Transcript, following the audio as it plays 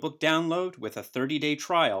Book download with a 30-day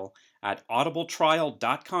trial at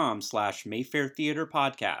audibletrial.com/Mayfair Theater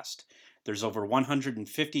Podcast. There's over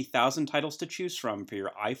 150,000 titles to choose from for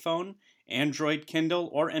your iPhone, Android, Kindle,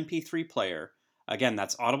 or MP3 player. Again,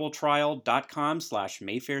 that's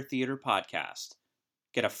audibletrial.com/Mayfair Theater Podcast.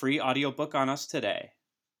 Get a free audiobook on us today.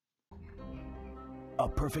 A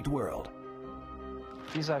Perfect World.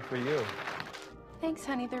 These are for you. Thanks,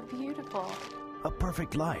 honey. They're beautiful. A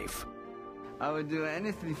Perfect Life. I would do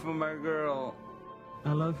anything for my girl.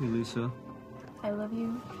 I love you, Lisa. I love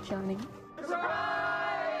you, Johnny.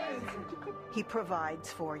 He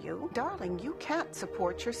provides for you. Darling, you can't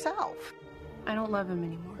support yourself. I don't love him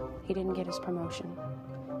anymore. He didn't get his promotion.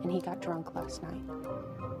 And he got drunk last night.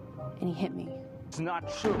 And he hit me. It's not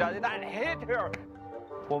true. I did not hit her.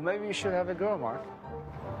 Well, maybe you should have a girl, Mark.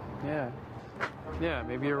 Yeah,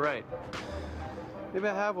 maybe you're right. Maybe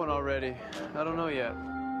I have one already. I don't know yet.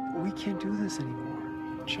 We can't do this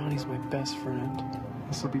anymore. Johnny's my best friend.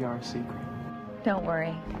 This will be our secret. Don't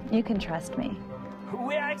worry. You can trust me.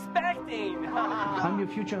 We are expecting. I'm your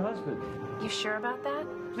future husband. You sure about that?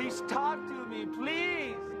 Please talk to me,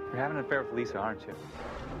 please. You're having an affair with Lisa, aren't you?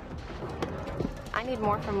 I need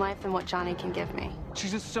more from life than what Johnny can give me.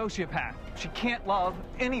 She's a sociopath. She can't love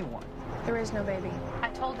anyone. There is no baby. I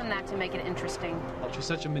told him that to make it interesting. But you're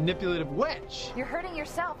such a manipulative witch. You're hurting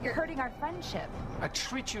yourself. You're hurting our friendship. I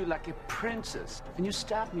treat you like a princess, and you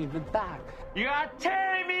stab me in the back. You are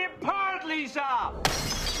tearing me apart, Lisa.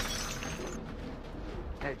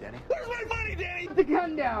 Hey, Danny. Where's my money, Danny? Put the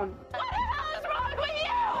gun down. What the hell is wrong with you?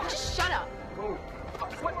 Just shut up.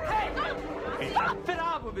 Hey! Stop it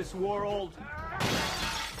up with this world.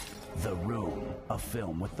 The Room, a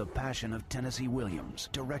film with the passion of Tennessee Williams,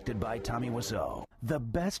 directed by Tommy Wiseau. The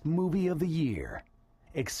best movie of the year.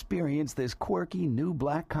 Experience this quirky new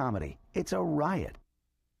black comedy. It's a riot.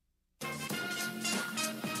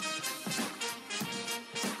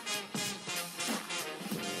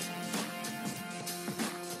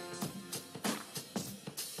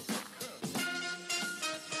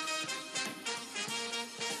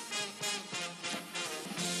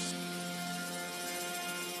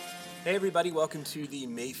 Hey everybody, welcome to the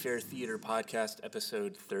Mayfair Theater Podcast,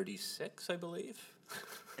 episode 36, I believe.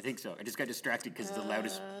 I think so. I just got distracted because the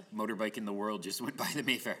loudest motorbike in the world just went by the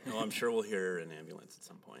Mayfair. Well, I'm sure we'll hear an ambulance at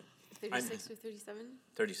some point. 36 or 37?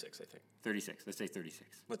 36, I think. 36. Let's say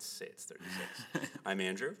 36. Let's say it's 36. I'm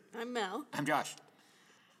Andrew. I'm Mel. I'm Josh.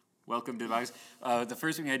 Welcome to the box. The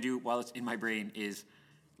first thing I do while it's in my brain is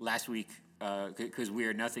last week, because we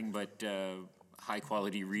are nothing but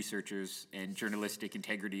high-quality researchers and journalistic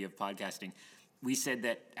integrity of podcasting, we said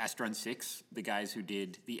that Astron 6, the guys who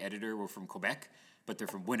did The Editor, were from Quebec, but they're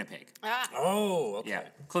from Winnipeg. Oh, okay. Yeah,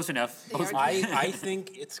 close enough. I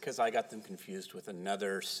think it's because I got them confused with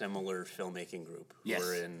another similar filmmaking group who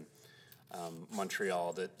were in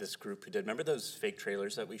Montreal. This group who did, remember those fake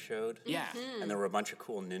trailers that we showed? Yeah. And there were a bunch of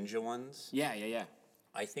cool ninja ones? Yeah.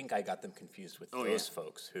 I think I got them confused with those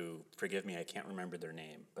folks who, forgive me, I can't remember their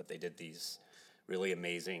name, but they did these really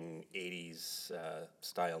amazing 80s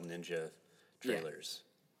style ninja trailers.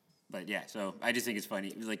 But yeah, so I just think it's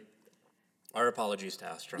funny. Like, our apologies to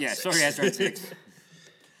Astron 6. Yeah, sorry, Astron 6.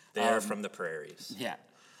 They are from the prairies. Yeah.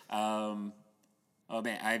 Oh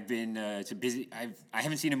man, I've been it's a busy. I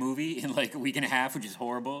haven't seen a movie in like a week and a half, which is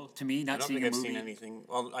horrible to me. Not seeing a movie. I don't think I've seen anything.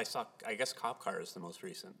 Well, I guess Cop Car is the most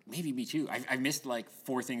recent. Maybe me too. I've missed like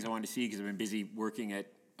 4 things I wanted to see because I've been busy working at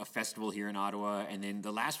a festival here in Ottawa, and then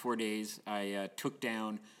the last 4 days I took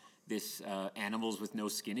down this animals with no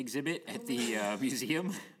skin exhibit at the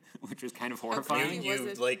museum, which was kind of horrifying.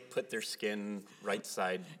 You like put their skin right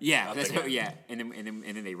side. Yeah, that's what, yeah, and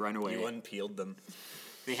then they run away. You unpeeled them.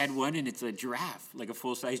 They had one, and it's a giraffe, like a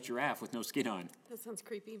full-size giraffe with no skin on. That sounds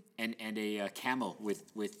creepy. And a camel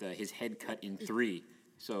with his head cut in 3.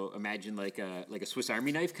 So imagine like a Swiss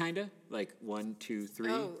Army knife, kind of like 1, 2,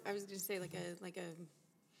 3. Oh, I was going to say like a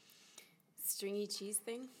stringy cheese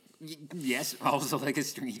thing. Yes, also like a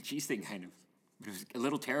stringy cheese thing, kind of. It was a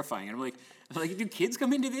little terrifying. And I'm like, do kids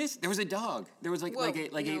come into this? There was a dog. There was like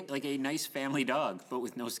a nice family dog, but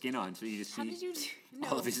with no skin on. So you just see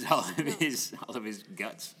all of his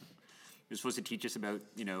guts. They're supposed to teach us about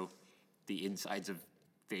the insides of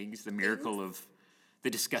things, the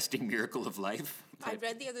disgusting miracle of life. I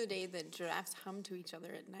read the other day that giraffes hum to each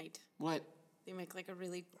other at night. What? They make like a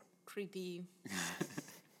really creepy.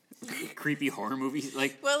 Creepy horror movies,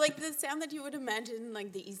 like the sound that you would imagine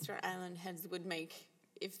like the Easter Island heads would make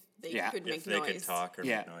if they could make noise. If they could talk or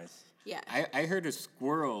make noise. Yeah. I heard a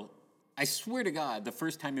squirrel. I swear to God, the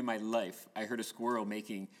first time in my life I heard a squirrel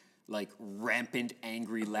making like rampant,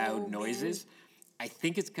 angry, loud noises. Man. I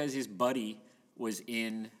think it's because his buddy was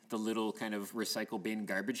in the little kind of recycle bin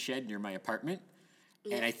garbage shed near my apartment.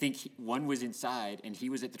 Yeah. And I think one was inside, and he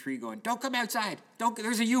was at the tree going, "Don't come outside.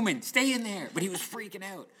 There's a human. Stay in there." But he was freaking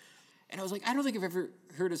out. And I was like, I don't think I've ever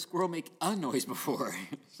heard a squirrel make a noise before.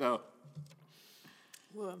 So,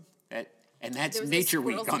 well, that's Nature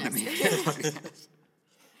Week on the podcast.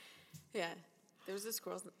 Yeah, there was a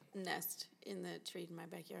squirrel's nest in the tree in my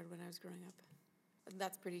backyard when I was growing up.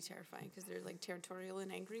 That's pretty terrifying because they're like territorial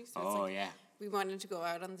and angry. So it's we wanted to go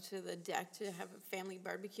out onto the deck to have a family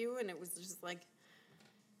barbecue, and it was just like,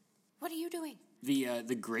 what are you doing?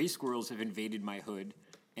 The gray squirrels have invaded my hood,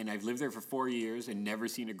 and I've lived there for 4 years and never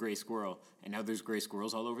seen a gray squirrel. And now there's gray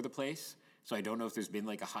squirrels all over the place. So I don't know if there's been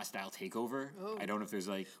like a hostile takeover. Oh. I don't know if there's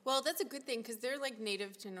like... Well, that's a good thing because they're like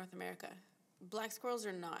native to North America. Black squirrels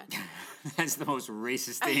are not. That's the most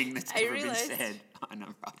racist thing that's ever been said on a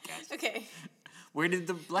broadcast. Okay. Where did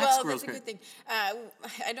the black squirrels go? Well, that's a good thing.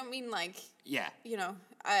 I don't mean like... Yeah. You know,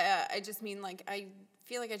 I just mean like I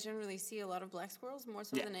feel like I generally see a lot of black squirrels more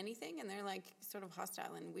so than anything, and they're like sort of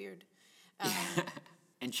hostile and weird.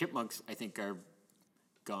 And chipmunks, I think, are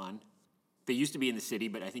gone. They used to be in the city,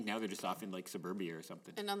 but I think now they're just off in like suburbia or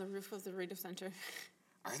something. And on the roof of the radio center.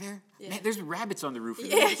 Are there? Yeah. Man, there's rabbits on the roof of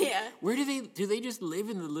the radio center. Yeah. Where do they just live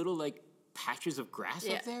in the little like patches of grass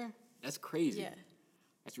up there? That's crazy. Yeah.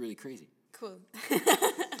 That's really crazy. Cool.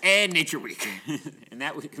 And Nature Week. And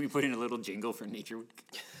that can we put in a little jingle for Nature Week?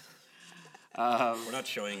 We're not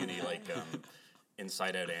showing any like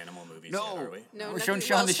Inside Out animal movies yet, are we? No, we're showing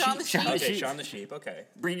Shaun the Sheep. Okay, Shaun the Sheep, okay.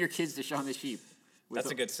 Bring your kids to Shaun the Sheep.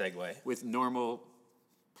 That's a good segue. With normal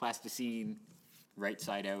plasticine, right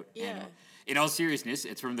side out animal. In all seriousness,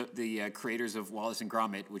 it's from the creators of Wallace and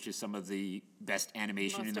Gromit, which is some of the best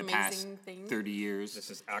animation in the past 30 years. This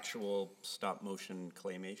is actual stop motion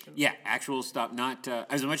claymation? Yeah, actual stop, not,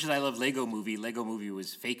 as much as I love Lego Movie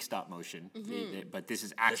was fake stop motion, but this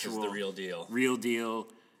is actual. This is the real deal. Real deal,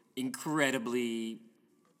 incredibly,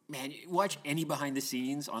 man, watch any behind the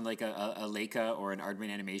scenes on like a Leica or an Aardman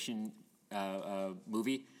Animation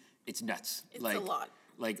movie, it's nuts. It's a lot.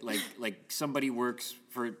 Like somebody works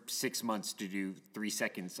for 6 months to do 3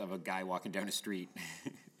 seconds of a guy walking down a street,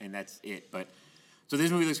 and that's it. But so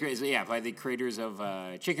this movie looks great. So yeah, by the creators of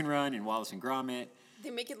Chicken Run and Wallace and Gromit.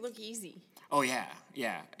 They make it look easy. Oh yeah.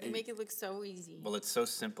 They make it look so easy. Well, it's so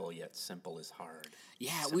simple, yet simple is hard.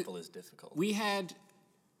 Yeah, simple is difficult. We've had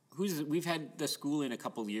the school in a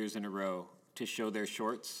couple years in a row to show their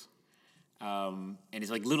shorts. And it's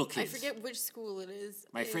like little kids. I forget which school it is.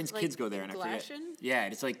 My friends' kids go there, and I forget. Yeah,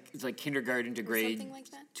 and it's like kindergarten to grade like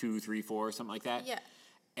 2, 3, 4, something like that. Yeah.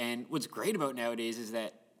 And what's great about nowadays is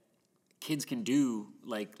that kids can do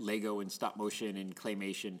like Lego and stop motion and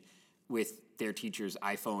claymation with their teacher's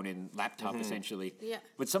iPhone and laptop, essentially. Yeah.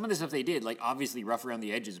 But some of the stuff they did, like obviously rough around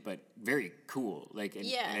the edges, but very cool. Like, and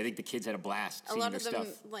I think the kids had a blast seeing their stuff. A lot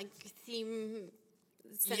of them like theme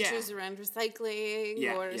centers around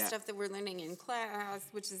recycling or stuff that we're learning in class,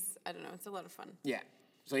 which is, I don't know, it's a lot of fun. Yeah.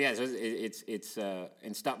 So it's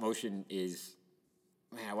and stop motion is,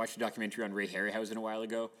 man, I watched a documentary on Ray Harryhausen a while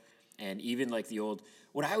ago, and even like the old,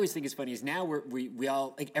 what I always think is funny is now we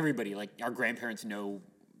all, like everybody, like our grandparents know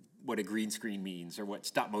what a green screen means or what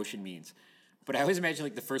stop motion means. But I always imagine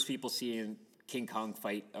like the first people seeing King Kong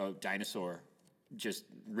fight a dinosaur just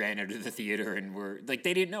ran out of the theater and were like,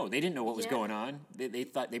 they didn't know what was going on. They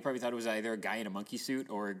probably thought it was either a guy in a monkey suit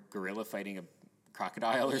or a gorilla fighting a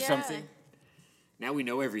crocodile or something. Now we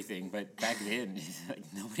know everything, but back then like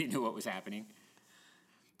nobody knew what was happening.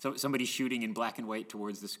 So somebody shooting in black and white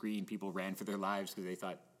towards the screen, people ran for their lives because they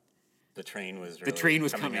thought the train was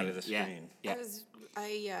coming out of the screen. Yeah.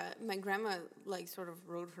 My grandma like sort of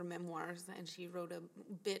wrote her memoirs, and she wrote a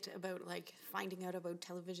bit about like finding out about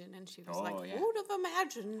television, and she was who would have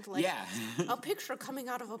imagined like a picture coming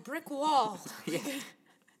out of a brick wall?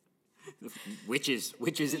 Witches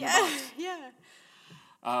in the box. Yeah.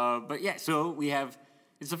 But yeah, so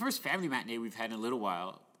it's the first family matinee we've had in a little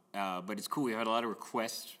while, but it's cool. We've had a lot of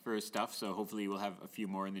requests for stuff, so hopefully we'll have a few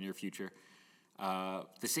more in the near future.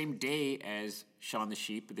 The same day as Shaun the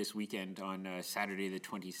Sheep, this weekend on Saturday the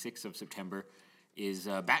 26th of September, is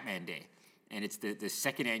Batman Day. And it's the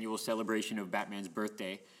second annual celebration of Batman's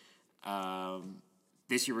birthday.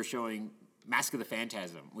 This year we're showing Mask of the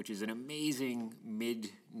Phantasm, which is an amazing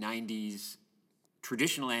mid-90s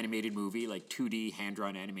traditional animated movie, like 2D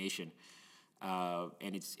hand-drawn animation.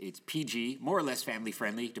 And it's PG, more or less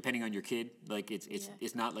family-friendly, depending on your kid. Like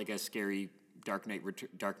it's not like a scary Dark Knight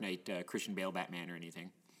Christian Bale Batman or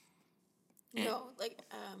anything. No, like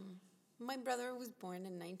my brother was born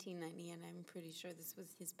in 1990, and I'm pretty sure this was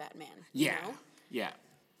his Batman. Yeah, you know? yeah.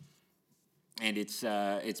 and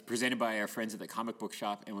it's presented by our friends at the comic book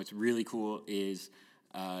shop. And what's really cool is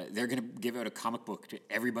they're going to give out a comic book to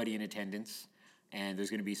everybody in attendance. And there's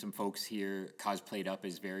going to be some folks here cosplayed up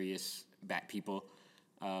as various Bat people.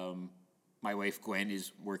 My wife Gwen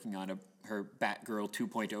is working on her Batgirl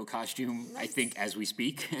 2.0 costume. Nice. I think as we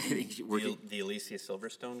speak. I think she's working. The Alicia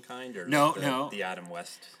Silverstone kind, or no, the Adam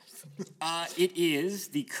West. It is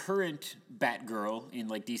the current Batgirl in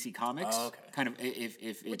like DC Comics. Oh, okay. Kind of if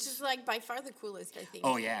it's, which is like by far the coolest, I think.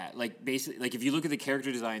 Oh yeah, like basically, like if you look at the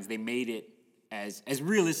character designs, they made it as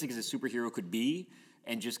realistic as a superhero could be,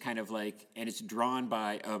 and just kind of like, and it's drawn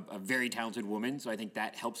by a very talented woman, so I think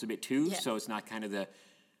that helps a bit too. Yeah. So it's not kind of the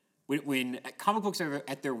when comic books are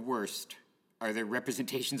at their worst, are their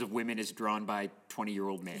representations of women as drawn by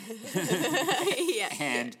 20-year-old men. Yeah.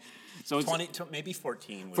 And so it's 20, maybe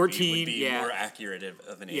 14 would 14 be yeah. more accurate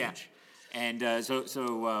of an age. Yeah. And so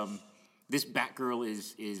this Batgirl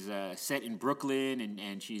is set in Brooklyn,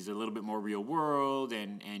 and she's a little bit more real world,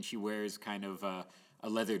 and she wears kind of a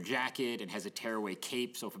leather jacket and has a tearaway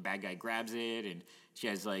cape, so if a bad guy grabs it, and she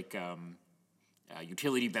has like a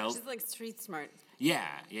utility belt. She's like street smart. Yeah.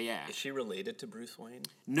 Is she related to Bruce Wayne?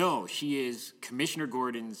 No, she is Commissioner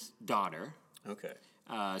Gordon's daughter. Okay.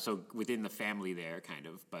 So within the family there, kind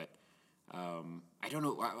of, but I don't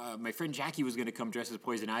know. My friend Jackie was going to come dressed as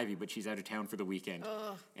Poison Ivy, but she's out of town for the weekend.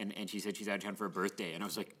 And she said she's out of town for her birthday. And I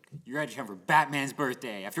was like, you're out of town for Batman's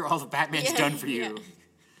birthday, after all the Batman's done for you.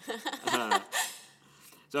 Yeah.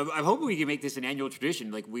 So I'm hoping we can make this an annual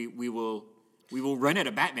tradition. Like, we will run out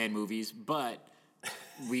of Batman movies, but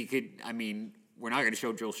we could, I mean, we're not going to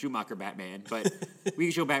show Joel Schumacher Batman, but we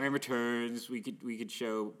could show Batman Returns. We could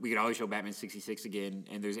always show Batman 66 again.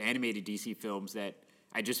 And there's animated DC films that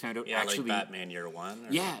I just found out actually, like Batman Year One.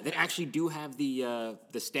 That actually do have the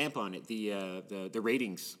stamp on it, the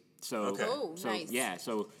ratings. So, nice. Yeah,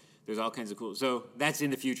 so there's all kinds of cool. So that's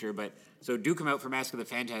in the future, but so do come out for Mask of the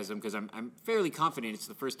Phantasm, because I'm fairly confident it's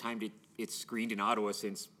the first time it's screened in Ottawa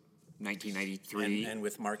since 1993. And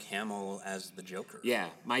with Mark Hamill as the Joker. Yeah,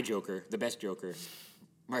 my Joker, the best Joker,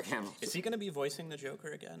 Mark Hamill. Is he going to be voicing the Joker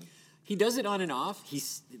again? He does it on and off.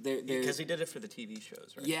 Because he did it for the TV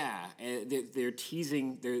shows, right? Yeah, they're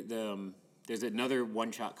teasing. There's another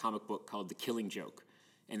one-shot comic book called The Killing Joke,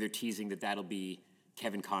 and they're teasing that'll be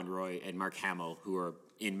Kevin Conroy and Mark Hamill, who are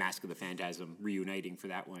in Mask of the Phantasm, reuniting for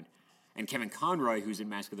that one. And Kevin Conroy, who's in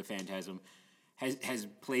Mask of the Phantasm, has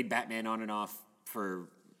played Batman on and off for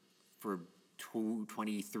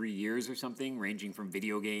 23 years or something, ranging from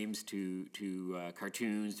video games to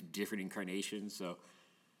cartoons, to different incarnations. So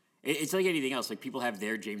it's like anything else. Like, people have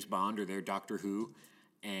their James Bond or their Doctor Who,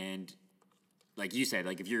 and like you said,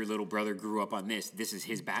 like if your little brother grew up on this is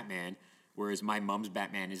his Batman, whereas my mom's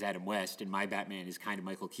Batman is Adam West, and my Batman is kind of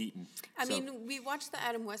Michael Keaton. I mean, we watched the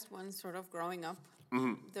Adam West one sort of growing up.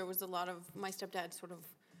 Mm-hmm. There was a lot of, my stepdad sort of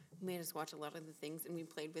made us watch a lot of the things, and we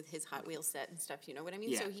played with his Hot Wheels set and stuff, you know what I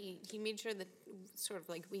mean? Yeah. So he made sure that sort of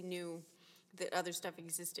like we knew that other stuff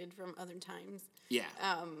existed from other times. Yeah.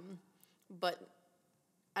 But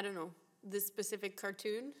I don't know, this specific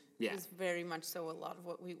cartoon was very much so a lot of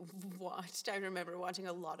what we watched. I remember watching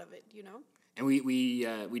a lot of it, you know? And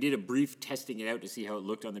we did a brief testing it out to see how it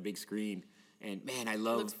looked on the big screen. And man, it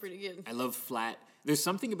looks pretty good. I love flat. There's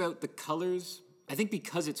something about the colors, I think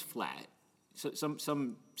because it's flat. So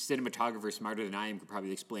some cinematographer smarter than I am could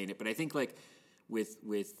probably explain it, but I think like with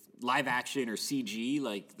live action or CG,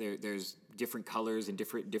 like there's different colors and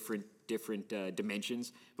different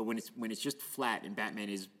dimensions. But when it's just flat and Batman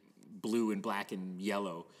is blue and black and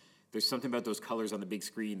yellow, there's something about those colors on the big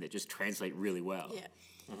screen that just translate really well. Yeah.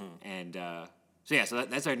 Mm-hmm. And so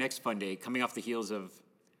that's our next fun day, coming off the heels of,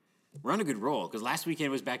 we're on a good roll, because last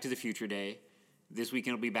weekend was Back to the Future Day, this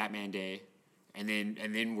weekend will be Batman Day, and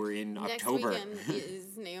then we're in October. Next weekend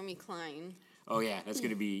is Naomi Klein. Oh yeah, that's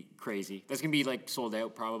going to be crazy. That's going to be like sold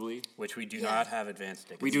out probably. Which we do not have advance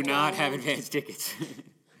tickets. We do not have advance tickets.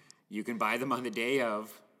 You can buy them on the day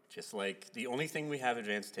of. Just like the only thing we have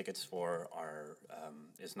advance tickets for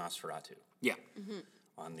is Nosferatu. Yeah. Mm-hmm.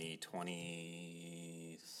 On the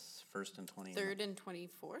 21st and 23rd. 3rd and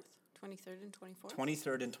 24th? 23rd and 24th?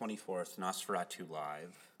 23rd and 24th, Nosferatu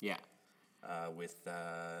Live. Yeah. With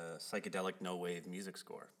psychedelic no-wave music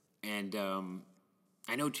score. And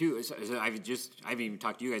I know too, so I haven't even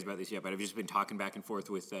talked to you guys about this yet, but I've just been talking back and forth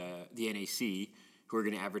with the NAC, who are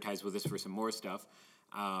going to advertise with us for some more stuff.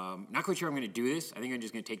 Not quite sure I'm going to do this. I think I'm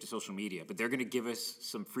just going to take to social media, but they're going to give us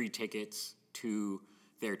some free tickets to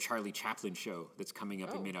their Charlie Chaplin show that's coming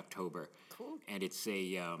up in mid-October. Cool. And it's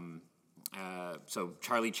so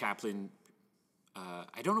Charlie Chaplin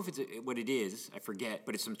I don't know if it's what it is, I forget,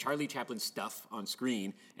 but it's some Charlie Chaplin stuff on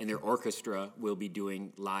screen, and their orchestra will be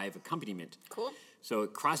doing live accompaniment. Cool. So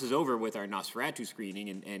it crosses over with our Nosferatu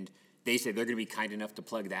screening, and they say they're going to be kind enough to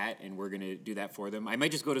plug that, and we're going to do that for them. I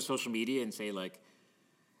might just go to social media and say, like,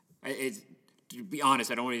 to be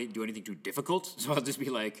honest, I don't want to do anything too difficult, so I'll just be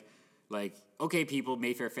like, okay, people,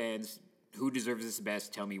 Mayfair fans, who deserves this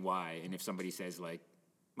best, tell me why. And if somebody says, like,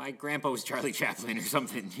 my grandpa was Charlie Chaplin or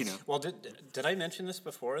something, you know. Well, did I mention this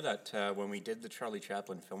before, that when we did the Charlie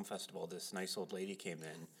Chaplin Film Festival, this nice old lady came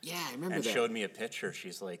in. Yeah, I remember and that. showed me a picture.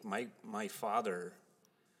 She's like, my father,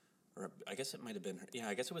 or I guess it might have been her. Yeah,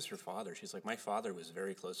 I guess it was her father. She's like, my father was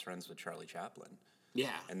very close friends with Charlie Chaplin. Yeah.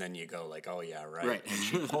 And then you go like, oh, yeah, right. And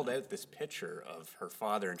she pulled out this picture of her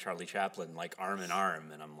father and Charlie Chaplin, like, arm in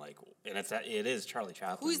arm. And I'm like, and it is Charlie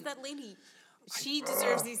Chaplin. Who's that lady? She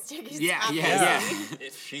deserves these tickets. Yeah.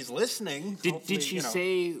 If she's listening. Did she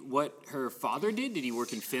say what her father did? Did he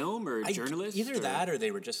work in film or journalist? Either that or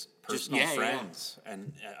they were just personal friends. Yeah.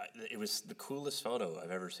 And it was the coolest photo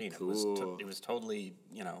I've ever seen. Cool. It was totally,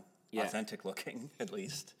 authentic looking, at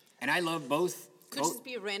least. And I love both. Could just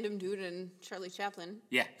be a random dude and Charlie Chaplin.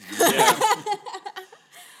 Yeah.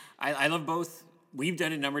 I love both. We've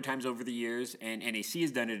done it a number of times over the years, and NAC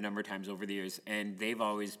has done it a number of times over the years, and they've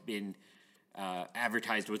always been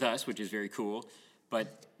advertised with us, which is very cool.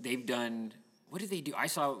 But they've done, what did they do? I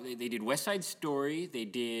saw they did West Side Story, they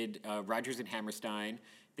did Rodgers and Hammerstein,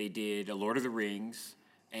 they did Lord of the Rings,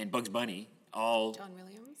 and Bugs Bunny. All John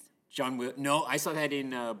Williams? No, I saw that in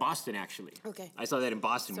Boston, actually. Okay. I saw that in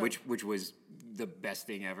Boston, which was the best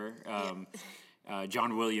thing ever.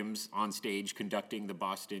 John Williams on stage conducting the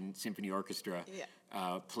Boston Symphony Orchestra,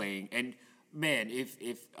 playing. And man,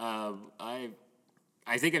 if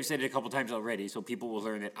I think I've said it a couple times already, so people will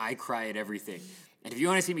learn that I cry at everything. And if you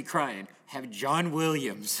want to see me crying, have John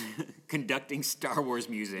Williams conducting Star Wars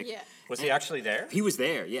music. Yeah. Was he actually there? He was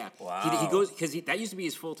there, yeah. Wow. He goes, because that used to be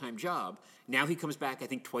his full-time job. Now he comes back, I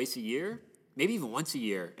think, twice a year, maybe even once a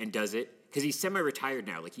year, and does it. Because he's semi-retired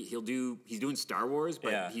now. Like, he's doing Star Wars,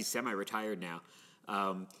 but he's semi-retired now.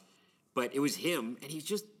 But it was him, and he's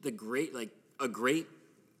just a great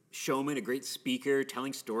showman, a great speaker,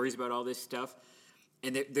 telling stories about all this stuff.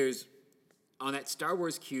 And there's, on that Star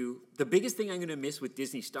Wars queue, the biggest thing I'm going to miss with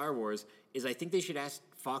Disney Star Wars is I think they should ask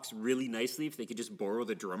Fox really nicely if they could just borrow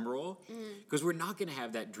the drum roll. Because we're not going to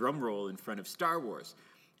have that drum roll in front of Star Wars.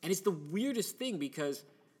 And it's the weirdest thing because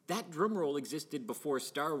that drum roll existed before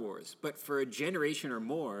Star Wars. But for a generation or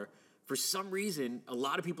more, for some reason, a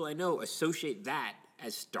lot of people I know associate that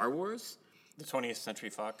as Star Wars. The 20th Century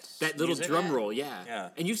Fox. That little music? drum roll, yeah.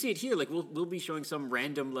 And you see it here. Like, we'll be showing some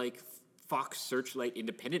random, like, Fox Searchlight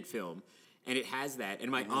independent film, and it has that. And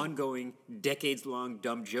my ongoing, decades-long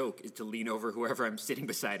dumb joke is to lean over whoever I'm sitting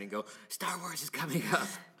beside and go, Star Wars is coming up.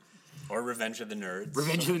 Or Revenge of the Nerds.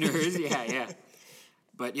 Revenge of the Nerds, yeah.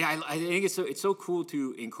 But yeah, I think it's so cool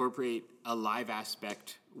to incorporate a live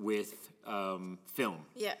aspect with film.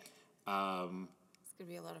 Yeah. It's going to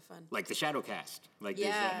be a lot of fun. Like the Shadowcast. Like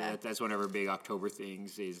that's one of our big October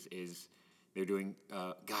things is they're doing,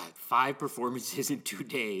 5 performances in 2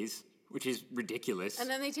 days. Which is ridiculous. And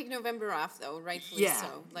then they take November off, though, rightfully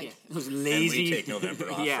so. Like those lazy. And we take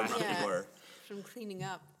November off from cleaning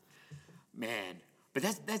up. Man, but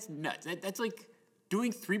that's nuts. That's like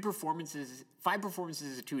doing 5 performances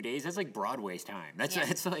in 2 days. That's like Broadway's time.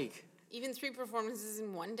 That's like even 3 performances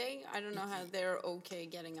in one day. I don't know how they're okay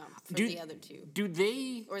getting up for the other 2. Do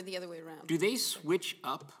they or the other way around? Do they switch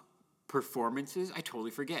up performances? I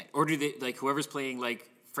totally forget. Or do they like whoever's playing like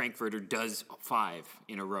Frankfurter does 5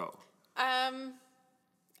 in a row?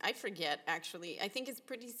 I forget, actually. I think it's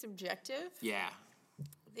pretty subjective. Yeah.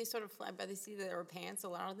 They sort of fly by the seat of their pants a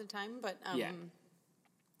lot of the time, but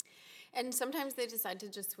and sometimes they decide to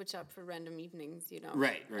just switch up for random evenings,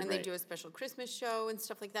 Right. And they do a special Christmas show and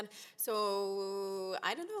stuff like that. So,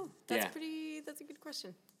 I don't know. That's a good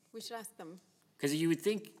question. We should ask them. Because you would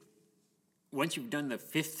think once you've done the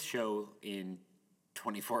 5th show in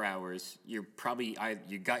 24 hours, you're probably,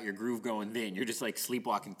 you got your groove going then. You're just like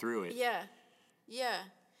sleepwalking through it. Yeah.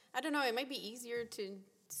 I don't know. It might be easier to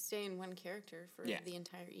stay in one character for the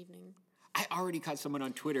entire evening. I already caught someone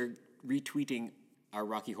on Twitter retweeting our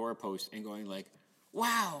Rocky Horror post and going like,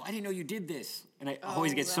 wow, I didn't know you did this. And I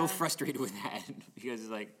always get so frustrated with that because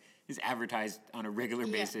it's advertised on a regular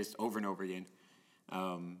basis over and over again.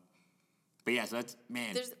 But yeah, so that's,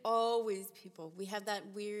 man. There's always people. We had that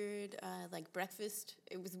weird, breakfast.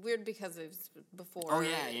 It was weird because it was before. Oh,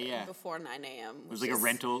 yeah. Before 9 a.m. It was like a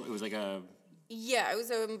rental. It was like a... Yeah, it was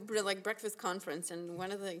a breakfast conference, and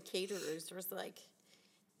one of the caterers was like,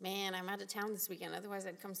 man, I'm out of town this weekend. Otherwise,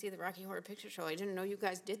 I'd come see the Rocky Horror Picture Show. I didn't know you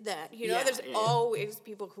guys did that. You know, there's always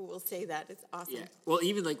people who will say that. It's awesome. Yeah. Well,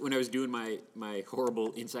 even like when I was doing my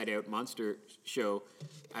horrible Inside Out monster show,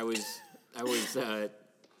 I was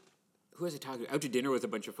who was I talking to? Out to dinner with a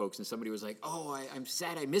bunch of folks, and somebody was like, "Oh, I'm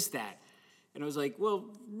sad I missed that." And I was like, "Well,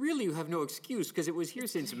 really, you have no excuse because it was here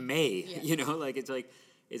since May. Yeah. You know, like it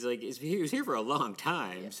was here for a long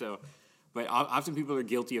time." Yeah. So, but often people are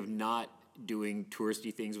guilty of not doing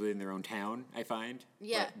touristy things within their own town. I find.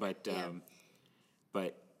 Yeah. But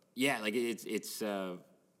yeah, like it's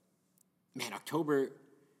man, October.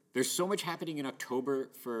 There's so much happening in October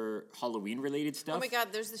for Halloween-related stuff. Oh my God,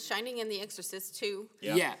 there's The Shining and The Exorcist too.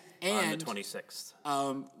 Yeah, and on the 26th.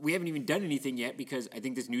 We haven't even done anything yet because I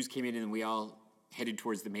think this news came in and we all headed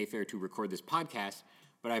towards the Mayfair to record this podcast.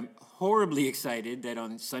 But I'm horribly excited that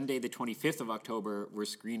on Sunday, the 25th of October, we're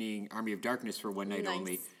screening Army of Darkness for one night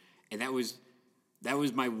only, and that was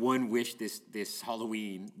my one wish this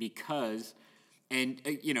Halloween because, and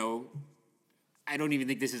you know. I don't even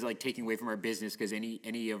think this is like taking away from our business because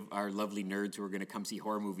any of our lovely nerds who are going to come see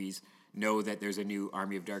horror movies know that there's a new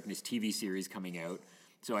Army of Darkness TV series coming out.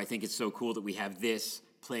 So I think it's so cool that we have this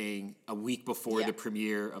playing a week before the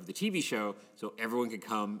premiere of the TV show, so everyone can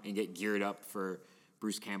come and get geared up for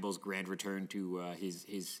Bruce Campbell's grand return to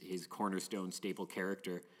his cornerstone staple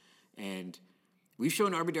character. And we've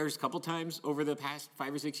shown Army of Darkness a couple times over the past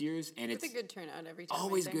 5 or 6 years, and it's a good turnout every time.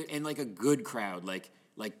 Always good, and like a good crowd, like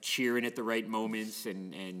cheering at the right moments,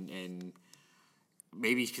 and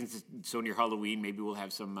maybe since it's so near Halloween, maybe we'll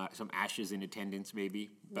have some ashes in attendance,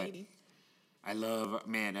 maybe. But maybe. I love,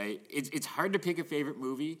 man. It's hard to pick a favorite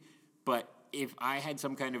movie, but if I had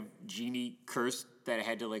some kind of genie curse that I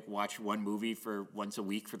had to like watch one movie for once a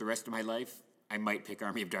week for the rest of my life, I might pick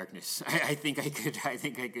Army of Darkness. I think I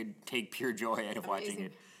could take pure joy out of watching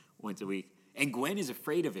it once a week. And Gwen is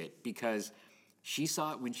afraid of it because she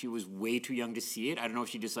saw it when she was way too young to see it. I don't know if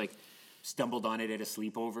she just like stumbled on it at a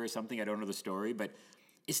sleepover or something. I don't know the story, but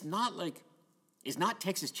it's not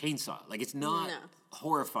Texas Chainsaw. Like it's not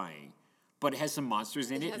horrifying, but it has some monsters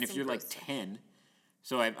in it. And if you're like 10,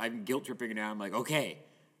 so I'm guilt tripping now. I'm like, okay,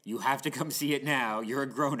 you have to come see it now. You're a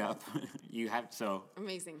grown up. You have so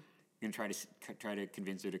amazing. I'm gonna try to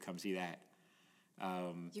convince her to come see that.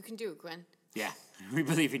 You can do it, Gwen. Yeah, we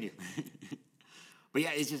believe in you. But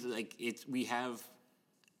yeah, it's just like we have,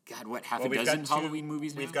 God, what, half a dozen Halloween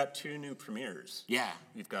movies now? We've got 2 new premieres. Yeah.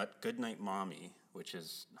 We've got Goodnight Mommy, which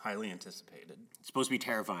is highly anticipated. It's supposed to be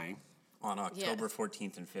terrifying. On October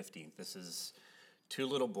 14th and 15th. This is 2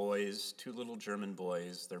 little boys, 2 little German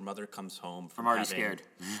boys. Their mother comes home from I'm already scared.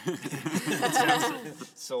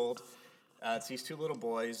 Sold. It's these 2 little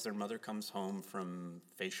boys. Their mother comes home from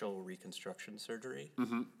facial reconstruction surgery,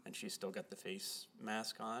 and she's still got the face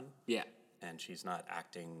mask on. Yeah. And she's not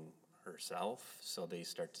acting herself, so they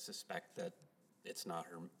start to suspect that it's not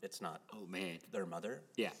her. It's not. Oh man, their mother.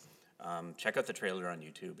 Yeah. Check out the trailer on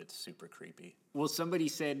YouTube. It's super creepy. Well, somebody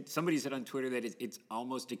said on Twitter that it's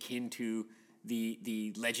almost akin to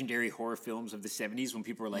the legendary horror films of the 70s when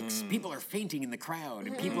people were like, people are fainting in the crowd,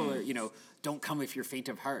 and people are, don't come if you're faint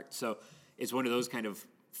of heart. So it's one of those kind of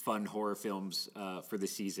fun horror films for the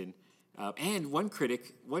season. And one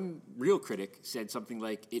real critic said something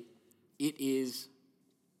like it is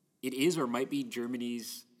or might be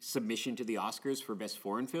Germany's submission to the Oscars for Best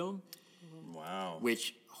Foreign Film. Wow.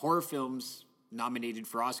 Which horror films nominated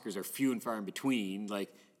for Oscars are few and far in between.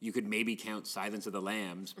 Like, you could maybe count Silence of the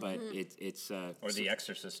Lambs, but it's... or The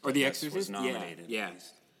Exorcist. Or The Exorcist, was nominated. Yeah.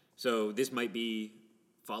 So this might be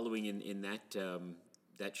following in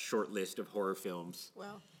that short list of horror films.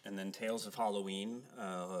 Wow. And then Tales of Halloween,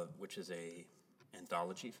 which is a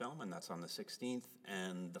anthology film, and that's on the 16th,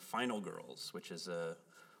 and The Final Girls, which is a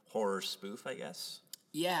horror spoof, I guess.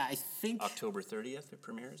 Yeah, I think October 30th it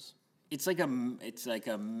premieres. It's like a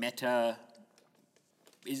meta.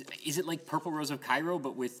 Is it like Purple Rose of Cairo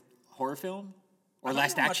but with horror film, or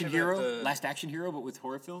Last Action Hero? Last Action Hero but with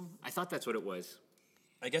horror film. I thought that's what it was.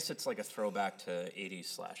 I guess it's like a throwback to 80s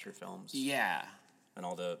slasher films. Yeah. And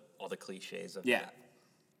all the cliches of that.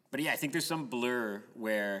 But yeah, I think there's some blur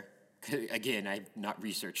where. Again, I've not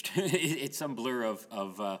researched. It's some blur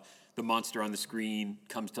of the monster on the screen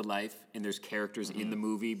comes to life, and there's characters in the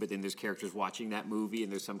movie, but then there's characters watching that movie,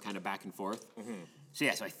 and there's some kind of back and forth. So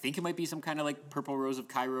I think it might be some kind of like Purple Rose of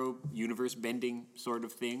Cairo universe bending sort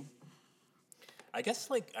of thing. I guess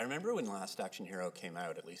I remember when Last Action Hero came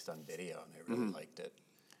out, at least on video, and I really liked it.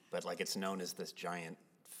 But it's known as this giant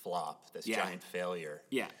flop, this giant failure.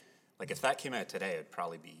 Yeah. If that came out today, it'd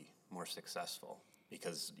probably be more successful.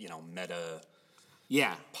 Because, meta,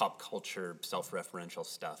 pop culture, self-referential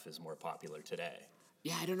stuff is more popular today.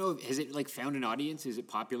 Yeah, I don't know. Has it like found an audience? Is it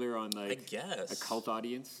popular on like I guess a cult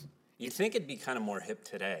audience? You'd think it'd be kind of more hip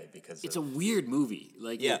today because it's a weird movie.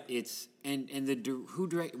 Like yeah, it's and who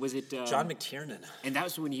direct was it? John McTiernan. And that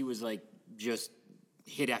was when he was like just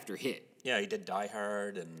hit after hit. Yeah, he did Die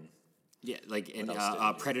Hard and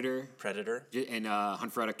Predator, and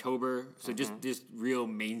Hunt for Red October. So just real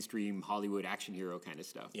mainstream Hollywood action hero kind of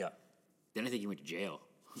stuff. Yeah. Then I think he went to jail.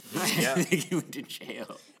 Yeah, I think he went to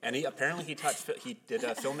jail. And he did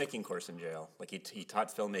a filmmaking course in jail. Like he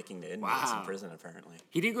taught filmmaking to inmates in prison. Apparently,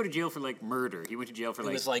 he didn't go to jail for like murder. He went to jail for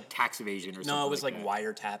like tax evasion or something. No, it was like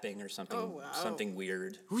wiretapping or something. Oh, wow. Something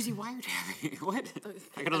weird. Who is he wiretapping? What?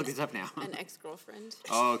 I gotta look this up now. An ex-girlfriend.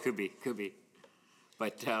 Oh, could be.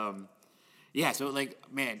 But yeah, so like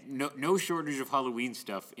man, no shortage of Halloween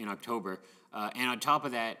stuff in October, and on top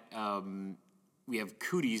of that. We have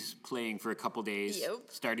Cooties playing for a couple days,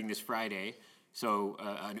 starting this Friday. So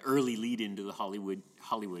an early lead into the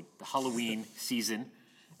the Halloween season.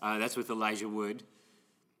 That's with Elijah Wood.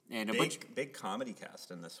 And a big comedy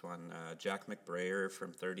cast in this one. Jack McBrayer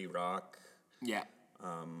from 30 Rock. Yeah.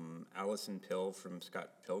 Allison Pill from Scott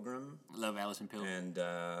Pilgrim. Love Allison Pill. And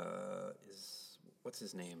what's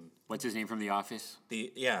his name? What's his name from The Office?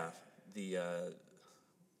 The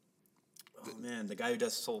guy who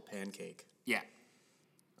does Soul Pancake. Yeah.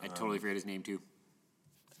 I totally forget his name too.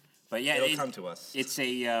 But yeah, it'll come to us. It's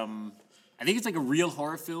a, I think it's like a real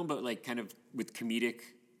horror film, but like kind of with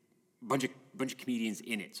bunch of comedians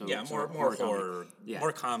in it. So yeah, more horror,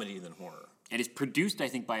 more comedy than horror. And it's produced, I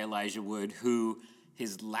think, by Elijah Wood, who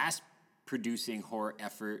his last producing horror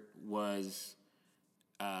effort was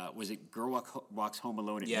it Girl Walks Home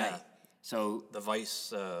Alone at Night? So the Vice,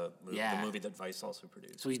 the movie that Vice also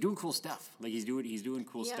produced. So he's doing cool stuff. Like he's doing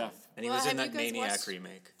cool stuff. And he was in that Maniac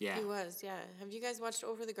remake. Yeah, he was. Yeah. Have you guys watched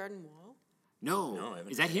Over the Garden Wall? No, I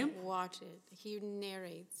haven't. Is that him? Watch it. He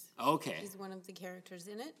narrates. Okay. He's one of the characters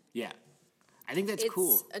in it. Yeah, I think that's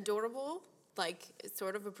cool. It's adorable. Like it's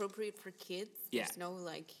sort of appropriate for kids. Yeah. There's no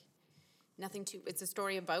nothing too. It's a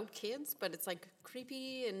story about kids, but it's like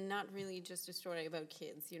creepy and not really just a story about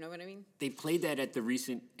kids. You know what I mean? They played that at the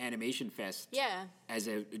recent Animation Fest. Yeah. As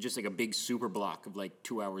just like a big super block of like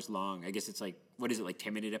 2 hours long. I guess it's like what is it like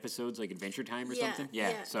 10-minute episodes like Adventure Time or something?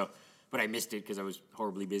 Yeah. So, but I missed it because I was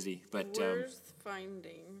horribly busy. But worth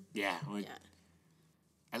finding. Yeah.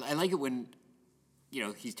 I like it when. You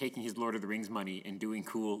know, he's taking his Lord of the Rings money and doing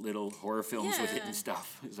cool little horror films with it and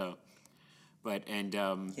stuff. So. But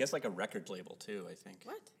he has like a record label too, I think.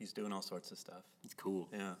 What? He's doing all sorts of stuff. It's cool.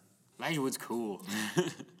 Yeah. Elijah Wood's cool.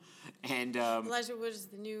 And Elijah Wood is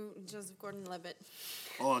the new Joseph Gordon-Levitt.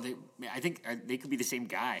 Oh, I think they could be the same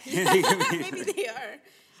guy. Maybe they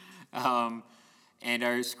are. And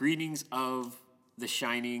our screenings of The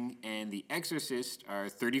Shining and The Exorcist are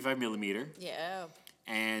 35 millimeter. Yeah.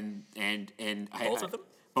 And both of them?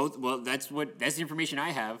 Both. Well, that's the information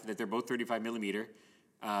I have, that they're both 35 millimeter.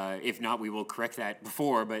 If not, we will correct that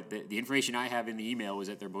before, but the information I have in the email was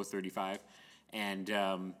that they're both 35, and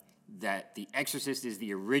that The Exorcist is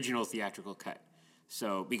the original theatrical cut.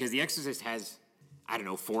 So, because The Exorcist has,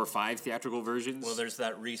 4 or 5 theatrical versions. Well, there's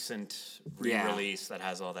that recent re-release that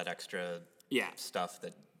has all that extra stuff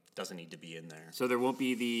that doesn't need to be in there. So there won't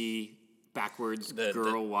be the backwards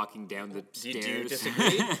girl walking down the stairs. Do you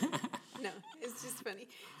disagree? No, it's just funny.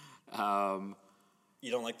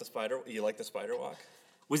 You don't like the spider? You like the spider walk?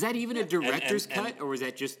 Was that even a director's cut, or was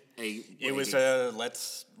that just a... It was a,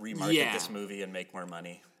 let's remarket this movie and make more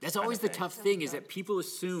money. That's always the tough thing, is that people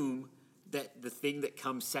assume that the thing that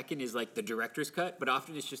comes second is like the director's cut, but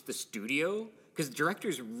often it's just the studio, because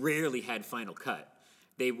directors rarely had final cut.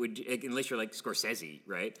 They would, unless you're like Scorsese,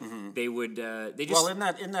 right? Mm-hmm. They would, they just... Well, in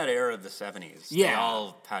that era of the 70s, they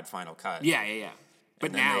all had final cut. Yeah.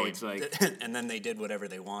 But now it's like... And then they did whatever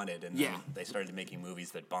they wanted, and then they started making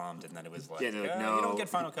movies that bombed, and then it was like, they're like, no, you don't get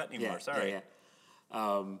final cut anymore, sorry.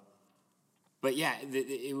 But yeah,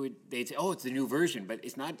 they'd say, oh, it's the new version, but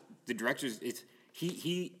it's not the director's, it's,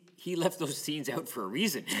 he left those scenes out for a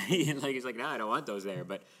reason. He's like, no, I don't want those there.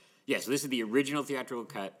 But yeah, so this is the original theatrical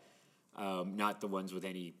cut, not the ones with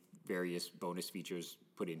any various bonus features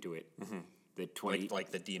put into it. Mm-hmm. The 20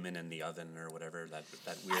 like the demon in the oven or whatever, that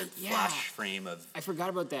weird flash frame of... I forgot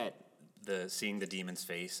about that. Seeing the demon's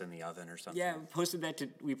face in the oven or something. Yeah, we posted that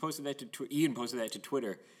to Ian posted that to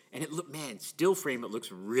Twitter, and it looked, still frame, it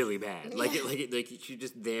looks really bad. Like she's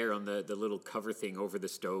just there on the little cover thing over the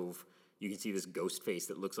stove. You can see this ghost face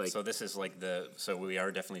that looks like... So this is like so we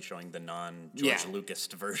are definitely showing the non-George Lucas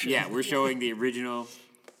version. Yeah, we're showing the original.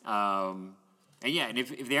 And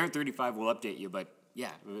if they aren't 35, we'll update you, but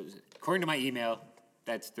yeah, according to my email,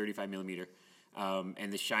 that's 35 millimeter.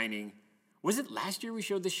 And The Shining Was it last year we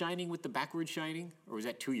showed The Shining with the backwards Shining? Or was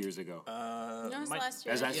that 2 years ago? No, it was last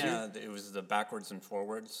year. That was last year? Yeah, it was the backwards and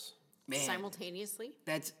forwards. Man, simultaneously.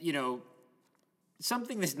 That's,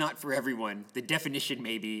 something that's not for everyone. The definition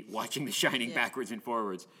may be watching The Shining backwards and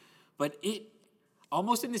forwards. But it,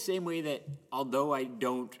 almost in the same way that, although I'm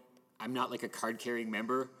not like a card-carrying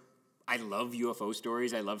member, I love UFO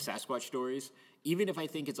stories, I love Sasquatch stories. Even if I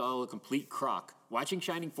think it's all a complete crock, watching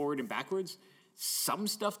Shining forward and backwards, some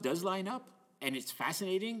stuff does line up, and it's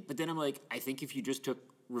fascinating. But then I'm like, I think if you just took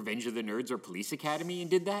Revenge of the Nerds or Police Academy and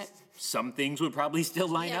did that, some things would probably still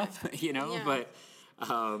line up, Yeah. But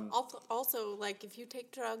Also, like if you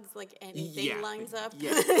take drugs, like anything lines up.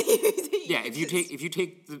 Yeah. If you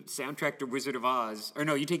take the soundtrack to Wizard of Oz, or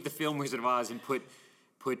no, you take the film Wizard of Oz and put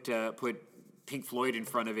Pink Floyd in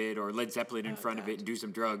front of it or Led Zeppelin in front of it and do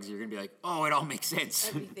some drugs, you're gonna be like, oh, it all makes sense.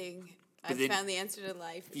 Everything. I found the answer to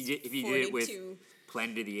life. If you did it with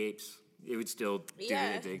Planet of the Apes, it would still do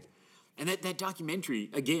anything. And that documentary,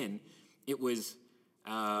 again, it was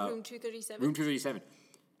Room 237. Room 237.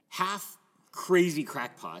 Half crazy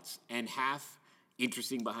crackpots and half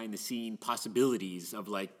interesting behind the scene possibilities of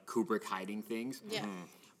like Kubrick hiding things. Yeah.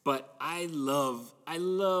 But I love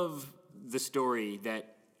the story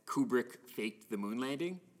that Kubrick faked the moon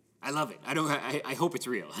landing. I love it. I hope it's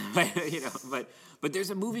real. But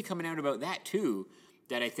there's a movie coming out about that too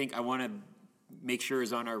that I think I want to make sure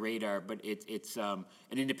is on our radar. But it's an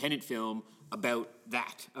independent film about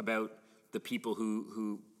the people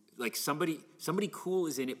who like somebody cool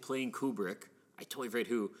is in it playing Kubrick. I totally forget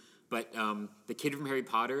who, but the kid from Harry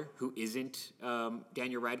Potter who isn't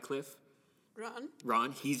Daniel Radcliffe.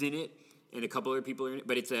 Ron, he's in it, and a couple other people are in it.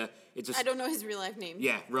 But it's a. I don't know his real life name.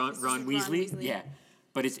 Yeah, Ron Weasley. Yeah,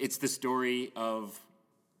 but it's the story of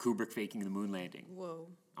Kubrick faking the moon landing. Whoa!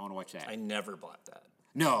 I want to watch that. I never bought that.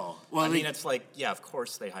 No, well, I mean, it's like, yeah, of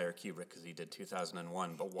course they hire Kubrick because he did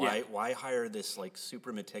 2001, but why hire this like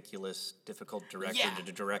super meticulous, difficult director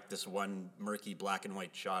to direct this one murky black and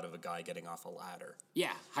white shot of a guy getting off a ladder?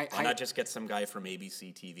 Yeah, why not just get some guy from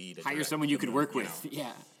ABC TV to hire someone you could work with?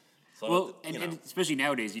 Yeah. So, well, and especially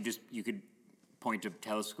nowadays, you could point a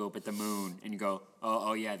telescope at the moon and you go,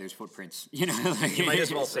 oh yeah, there's footprints. You might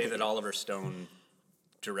as well say that Oliver Stone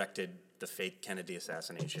directed the fake Kennedy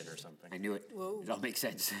assassination or something. I knew it. Whoa. It all makes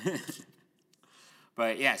sense.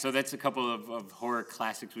 But yeah, so that's a couple of horror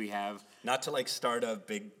classics we have. Not to like start a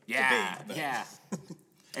big debate. But Yeah.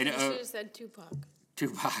 And you should have said Tupac.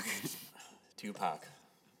 Tupac.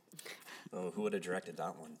 Oh, who would have directed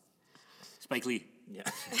that one? Spike Lee. Yeah.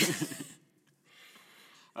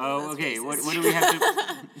 Oh, okay. What do we have to?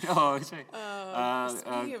 Oh, sorry.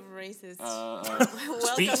 Speaking of racist,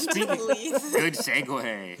 welcome to Leith. Good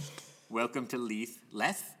segue. Welcome to Leith.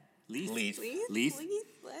 Leith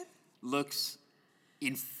looks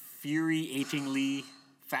infuriatingly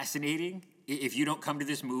fascinating. If you don't come to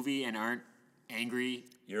this movie and aren't angry,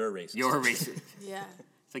 you're a racist. Yeah.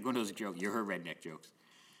 It's like one of those jokes. You're her redneck jokes.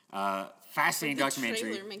 Fascinating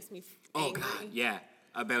documentary. The trailer makes me angry. Oh God, yeah.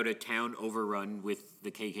 About a town overrun with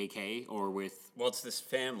the KKK or with... Well, it's this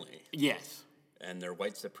family. Yes. And they're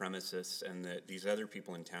white supremacists, and these other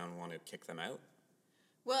people in town want to kick them out.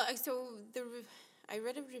 Well, I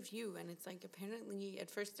read a review, and it's like apparently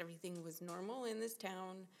at first everything was normal in this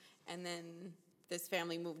town, and then this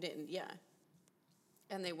family moved in,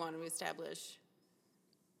 and they want to establish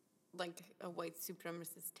like a white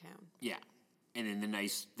supremacist town. Yeah. And then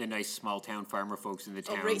the nice small town farmer folks in the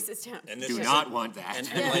town racist town. do not want that.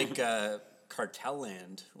 And like Cartel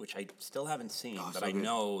Land, which I still haven't seen, but I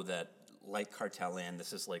know that like Cartel Land,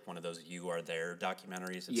 this is like one of those You Are There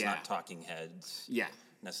documentaries. It's not talking heads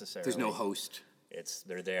necessarily. There's no host.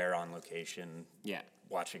 They're there on location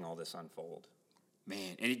watching all this unfold.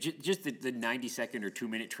 Man, and just the 90-second or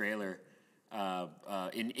 2-minute trailer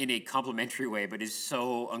in a complimentary way, but is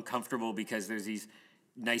so uncomfortable because there's these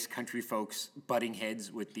nice country folks butting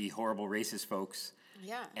heads with the horrible racist folks.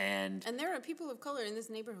 Yeah. And there are people of color in this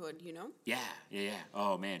neighborhood, you know? Yeah.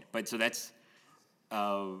 Oh, man. But so that's,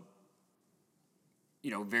 very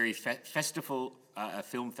a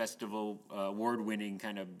film festival, award-winning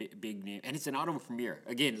kind of big name. And it's an Ottawa premiere.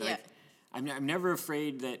 Again, like, I'm never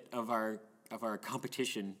afraid of our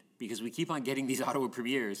competition because we keep on getting these Ottawa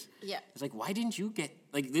premieres. Yeah. It's like, why didn't you get,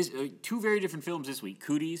 like, this? Two very different films this week,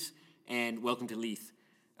 Cooties and Welcome to Leith.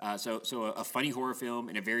 So a funny horror film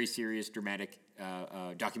and a very serious, dramatic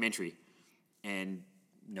documentary, and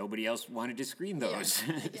nobody else wanted to screen those.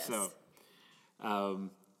 Yeah, I guess. And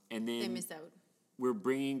then they miss out. We're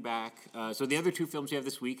bringing back. So the other two films we have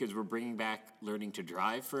this week is we're bringing back Learning to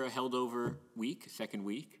Drive for a held over week, second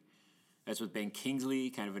week. That's with Ben Kingsley,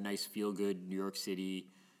 kind of a nice feel good New York City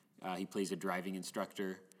He plays a driving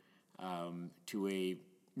instructor to a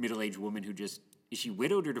middle-aged woman who just... Is she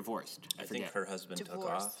widowed or divorced? I think her husband took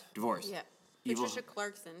off. Divorced. Yeah. Evil. Patricia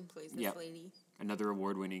Clarkson plays this lady. Another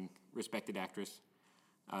award-winning, respected actress.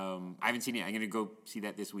 I haven't seen it. I'm going to go see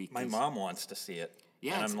that this week. My mom wants to see it.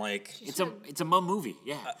 Yeah, and I'm like... It's a mum movie,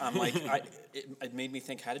 yeah. I'm like... it made me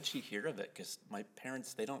think, how did she hear of it? Because my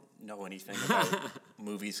parents, they don't know anything about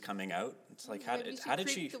movies coming out. It's like, how did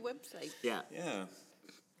she... the website. Yeah. Yeah.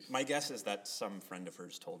 My guess is that some friend of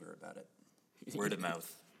hers told her about it. Word of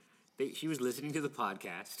mouth. She was listening to the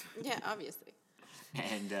podcast. Yeah, obviously.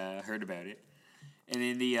 And heard about it. And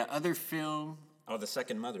then the other film... Oh, The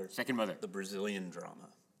Second Mother. Second Mother. The Brazilian drama.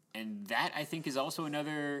 And that, I think, is also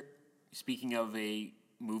another... Speaking of a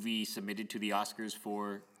movie submitted to the Oscars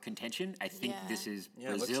for contention, I think this is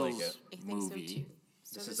Brazil's movie.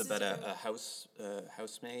 So this is about a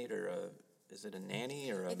housemaid or is it a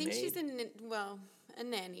nanny or a maid? I think she's a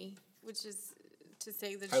nanny, which is to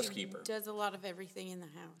say that housekeeper. She does a lot of everything in the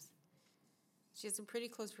house. She has a pretty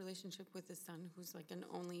close relationship with the son, who's like an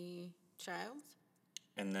only child.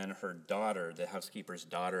 And then her daughter, the housekeeper's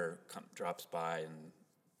daughter, drops by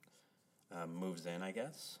and moves in, I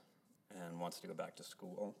guess, and wants to go back to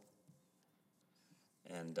school.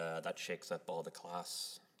 And that shakes up all the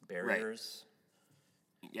class barriers.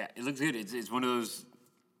 Right. Yeah, it looks good. It's one of those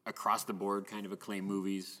across-the-board kind of acclaimed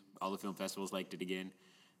movies. All the film festivals liked it again.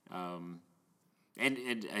 And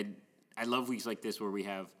I love weeks like this where we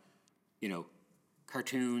have,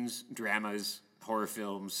 cartoons, dramas, horror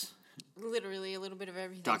films. Literally a little bit of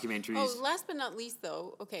everything. Documentaries. Oh, last but not least,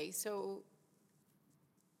 though, okay, so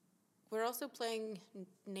we're also playing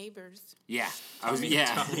Neighbors. Yeah. Tommy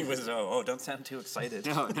Wiseau. Oh, don't sound too excited.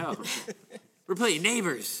 No. We're playing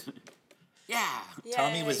Neighbors. Yeah. Yay.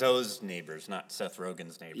 Tommy Wiseau's Neighbors, not Seth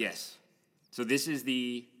Rogen's Neighbors. Yes. So this is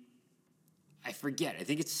I forget. I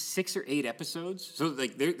think it's 6 or 8 episodes. So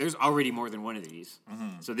there's already more than one of these.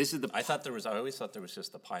 Mm-hmm. So this is I always thought there was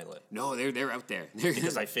just the pilot. No, they're out there.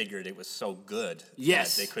 Because I figured it was so good.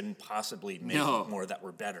 Yes. That they couldn't possibly make more that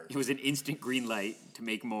were better. It was an instant green light to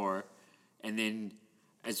make more. And then,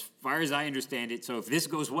 as far as I understand it, so if this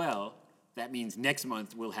goes well, that means next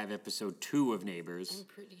month we'll have episode 2 of Neighbors. I'm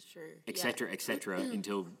pretty sure. Et cetera,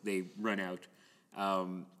 until they run out.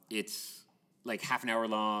 It's like half an hour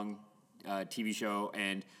long TV show,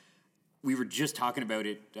 and we were just talking about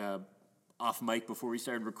it off mic before we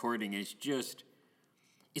started recording, and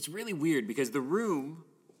it's really weird because in the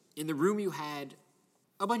room you had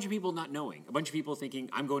a bunch of people not knowing, a bunch of people thinking,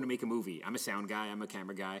 I'm going to make a movie, I'm a sound guy, I'm a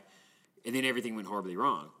camera guy, and then everything went horribly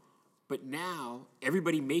wrong. But now,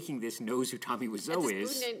 everybody making this knows who Tommy Wiseau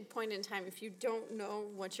is. At this point in time, if you don't know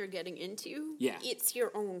what you're getting into, yeah. It's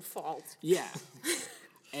your own fault. Yeah.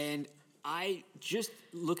 And I, just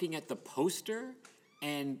looking at the poster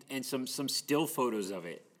and some still photos of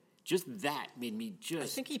it, just that made me I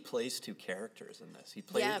think he plays 2 characters in this.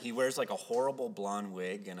 He wears like a horrible blonde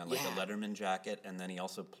wig and a Letterman jacket, and then he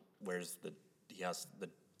also wears he has the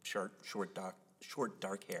short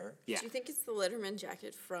dark hair. Yeah. Do you think it's the Letterman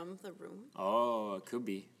jacket from The Room? Oh, it could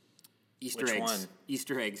be. Which one?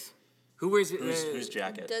 Easter eggs. Who wears it? Whose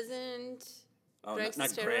jacket? Doesn't Greg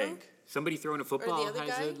not Greg. Somebody throwing a football or the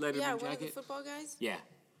other has guy? a Letterman jacket? One of the football guys? Yeah.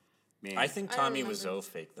 Man. I think Tommy Wiseau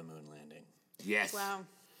faked the moon landing. Yes. Wow.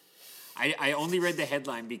 I only read the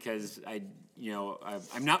headline because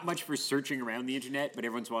I'm not much for searching around the internet, but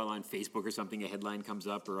every once in a while on Facebook or something, a headline comes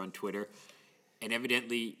up, or on Twitter. And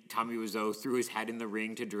evidently, Tommy Wiseau threw his hat in the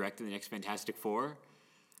ring to direct the next Fantastic Four.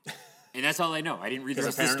 And that's all I know. I didn't read the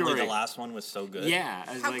rest of the story. Apparently the last one was so good. Yeah.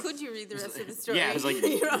 How could you read the rest of the story? Yeah, I was like,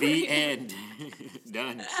 the end.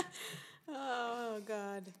 Done. Oh,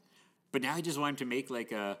 God. But now I just want him to make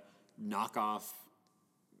like a knockoff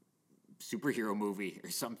superhero movie or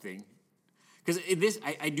something. Because in this,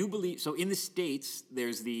 I do believe, so in the States,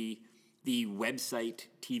 there's the website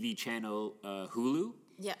TV channel Hulu.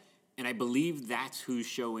 Yeah. And I believe that's who's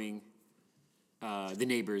showing The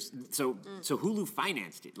Neighbors. So Hulu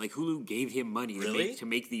financed it. Like Hulu gave him money to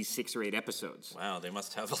make these 6 or 8 episodes. Wow, they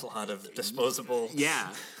must have a lot of disposable. Yeah,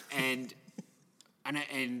 and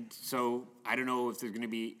so I don't know if there's going to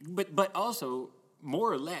be, but also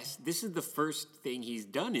more or less, this is the first thing he's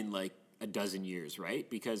done in like a dozen years, right?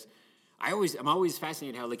 Because I'm always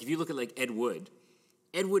fascinated how, like, if you look at like Ed Wood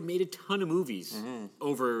made a ton of movies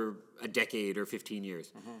over a decade or 15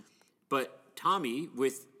 years. Mm-hmm. But Tommy,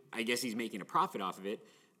 I guess he's making a profit off of it,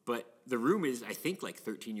 but The Room is, I think, like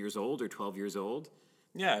 13 years old or 12 years old.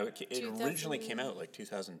 Yeah, it originally came out like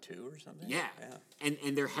 2002 or something. Yeah.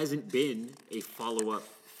 And there hasn't been a follow-up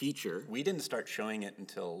feature. We didn't start showing it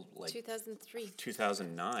until like 2003.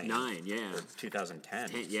 2009. 9, yeah. Or 2010.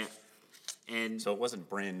 Yeah. And so it wasn't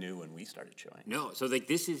brand new when we started showing. No, so like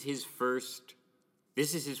this is his first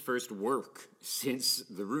work since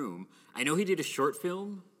The Room. I know he did a short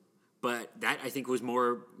film, but that I think was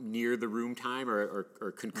more near The Room time or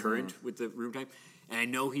concurrent with The Room time. And I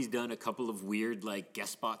know he's done a couple of weird like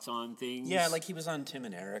guest spots on things. Yeah, like he was on Tim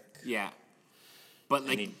and Eric. Yeah. But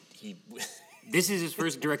like he this is his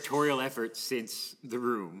first directorial effort since The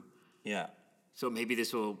Room. Yeah. So maybe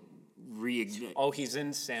this will reignite. Oh, he's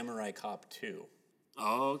in Samurai Cop 2.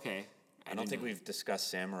 Oh, okay. I don't think we've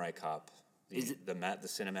discussed Samurai Cop. The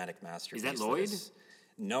cinematic masterpiece. Is that Lloyd?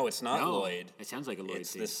 No, it's not Lloyd. It sounds like a Lloyd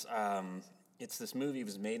thing. It's this movie. It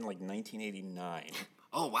was made in like 1989.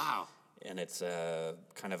 Oh, wow. And it's a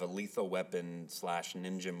kind of a Lethal Weapon /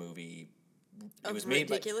 ninja movie. It was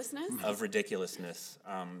made ridiculousness? Of ridiculousness.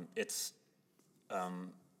 It's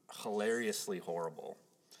hilariously horrible.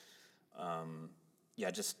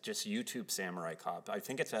 Yeah, just YouTube Samurai Cop. I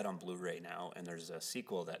think it's out on Blu-ray now, and there's a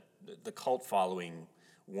sequel that the cult following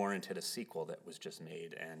warranted a sequel that was just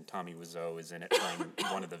made, and Tommy Wiseau is in it playing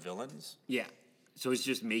one of the villains. Yeah. So it's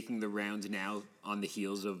just making the rounds now on the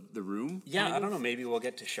heels of The Room? Yeah, I don't know. Maybe we'll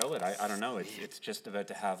get to show it. I don't know. It's just about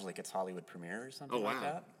to have like its Hollywood premiere or something like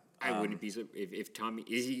that. I wouldn't be if Tommy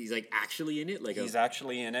he's like actually in it. Like he's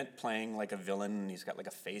actually in it, playing like a villain. And he's got like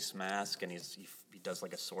a face mask, and he does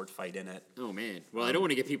like a sword fight in it. Oh man! Well, I don't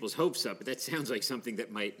want to get people's hopes up, but that sounds like something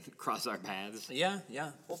that might cross our paths. Yeah,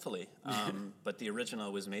 hopefully. But the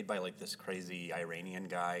original was made by like this crazy Iranian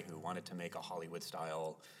guy who wanted to make a Hollywood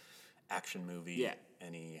style action movie. Yeah,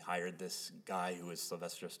 and he hired this guy who was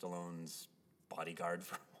Sylvester Stallone's bodyguard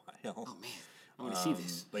for a while. Oh man. I want to see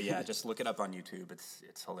this. But yeah, just look it up on YouTube.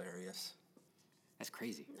 It's hilarious. That's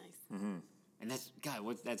crazy. Nice. Mm-hmm. And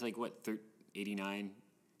that's like 89,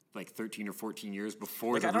 like 13 or 14 years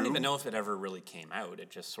before like, The I don't Room? even know if it ever really came out. It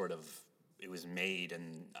just sort of, it was made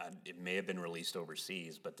and it may have been released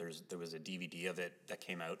overseas, but there was a DVD of it that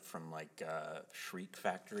came out from like Shriek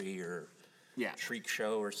Factory or Shriek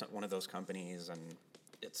Show or one of those companies, and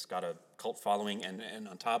it's got a cult following. And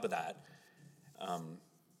on top of that,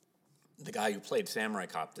 the guy who played Samurai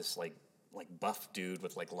Cop, this like buff dude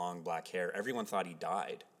with like long black hair, everyone thought he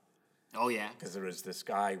died. Oh yeah, because there was this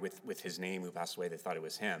guy with his name who passed away. They thought it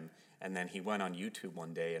was him, and then he went on YouTube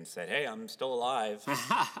one day and said, "Hey, I'm still alive,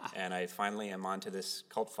 and I finally am onto this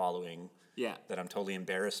cult following. Yeah, that I'm totally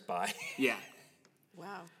embarrassed by. Yeah,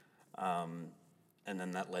 wow. And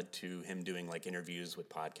then that led to him doing like interviews with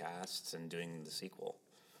podcasts and doing the sequel.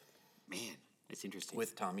 Man, that's interesting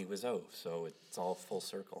with Tommy Wiseau. So it's all full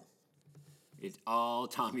circle. It's all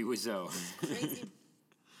Tommy Wiseau. Crazy.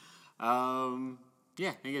 Yeah,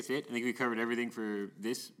 I think that's it. I think we covered everything for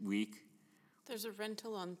this week. There's a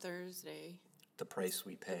rental on Thursday. The Price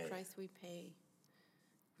We Pay. The Price We Pay,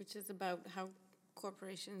 which is about how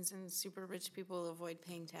corporations and super rich people avoid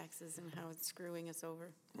paying taxes and how it's screwing us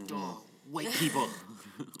over. Mm-hmm. Oh, white people.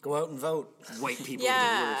 Go out and vote. White people yeah,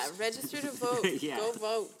 are the worst. Register to vote. Yeah. Go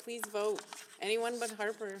vote. Please vote. Anyone but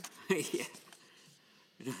Harper. Yeah.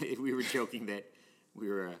 We were joking that we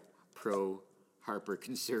were a pro-Harper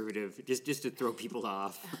conservative, just to throw people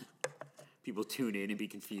off. People tune in and be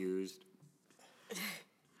confused.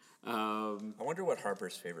 I wonder what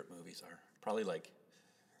Harper's favorite movies are. Probably like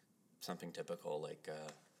something typical like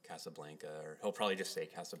Casablanca, or he'll probably just say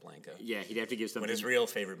Casablanca. Yeah, he'd have to give something. When his real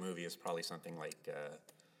favorite movie is probably something like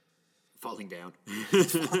Falling Down.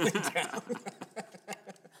 Falling Down.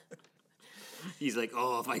 He's like,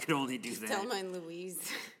 oh, if I could only do that. Thelma and Louise.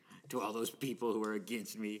 To all those people who are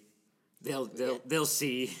against me, they'll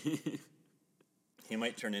see. He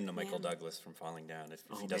might turn into Michael Douglas from Falling Down if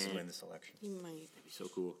he doesn't win this election. He might. That'd be so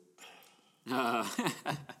cool. I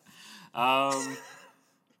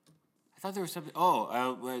thought there was something.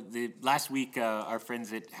 The last week, our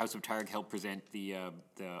friends at House of Targ helped present the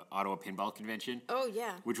Ottawa Pinball Convention. Oh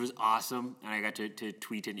yeah, which was awesome, and I got to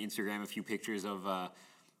tweet and Instagram a few pictures of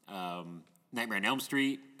Nightmare on Elm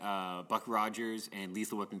Street, Buck Rogers, and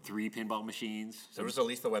Lethal Weapon 3 pinball machines. So there was a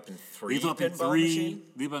Lethal Weapon 3 Lethal Weapon pinball 3, machine?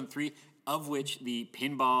 Lethal Weapon 3, of which the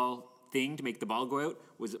pinball thing to make the ball go out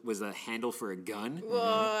was a handle for a gun.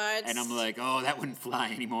 What? And I'm like, oh, that wouldn't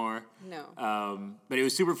fly anymore. No. But it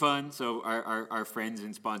was super fun. So our friends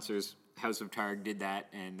and sponsors, House of Targ, did that,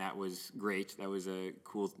 and that was great. That was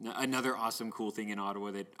another awesome, cool thing in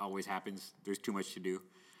Ottawa that always happens. There's too much to do.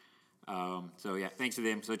 So yeah, thanks to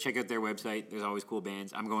them. So check out their website. There's always cool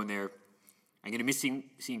bands. I'm going there. I'm going to miss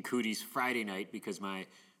seeing Cooties Friday night because my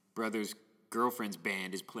brother's girlfriend's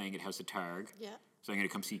band is playing at House of Targ. Yeah. So I'm going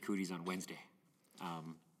to come see Cooties on Wednesday.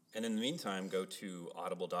 And in the meantime, go to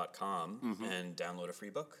audible.com and download a free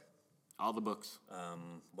book. All the books.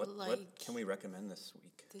 What can we recommend this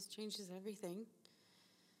week? This changes everything.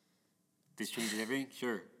 This changes everything?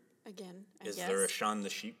 Sure. Again, I guess. Is there a Shaun the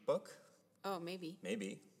Sheep book? Oh, maybe.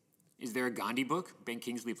 Maybe. Is there a Gandhi book? Ben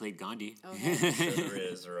Kingsley played Gandhi. Oh, yeah. I'm sure there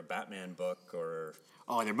is, or a Batman book, or...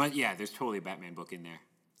 Oh, there's totally a Batman book in there.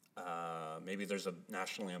 Maybe there's a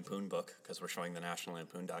National Lampoon book, because we're showing the National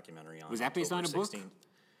Lampoon documentary on Was that based October on a 16th.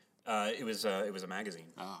 book? It was a magazine.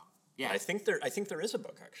 Oh, yeah. But I think there is a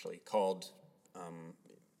book, actually, called...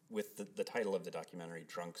 with the title of the documentary,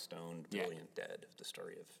 Drunk, Stoned, Brilliant, Dead, the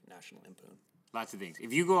story of National Lampoon. Lots of things.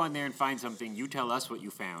 If you go on there and find something, you tell us what you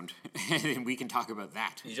found, and we can talk about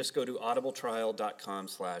that. You just go to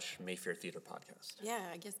audibletrial.com/Mayfair Theater Podcast. Yeah,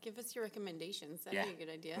 I guess give us your recommendations. That'd be a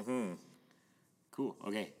good idea. Mm-hmm. Cool,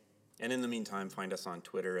 okay. And in the meantime, find us on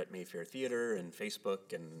Twitter at Mayfair Theater and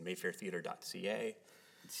Facebook and mayfairtheater.ca.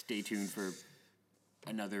 Stay tuned for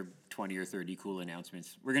another 20 or 30 cool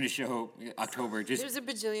announcements. We're going to show October. There's a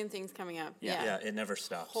bajillion things coming up. Yeah, it never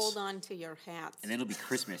stops. Hold on to your hats. And then it'll be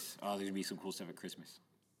Christmas. Oh, there's going to be some cool stuff at Christmas.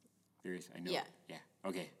 There is, I know. Yeah. Yeah,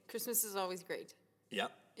 okay. Christmas is always great.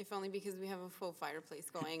 Yep. If only because we have a full fireplace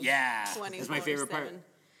going. Yeah, that's my favorite part.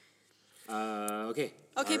 Okay.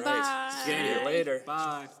 Okay, All bye. Right. See you later.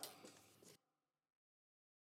 Bye.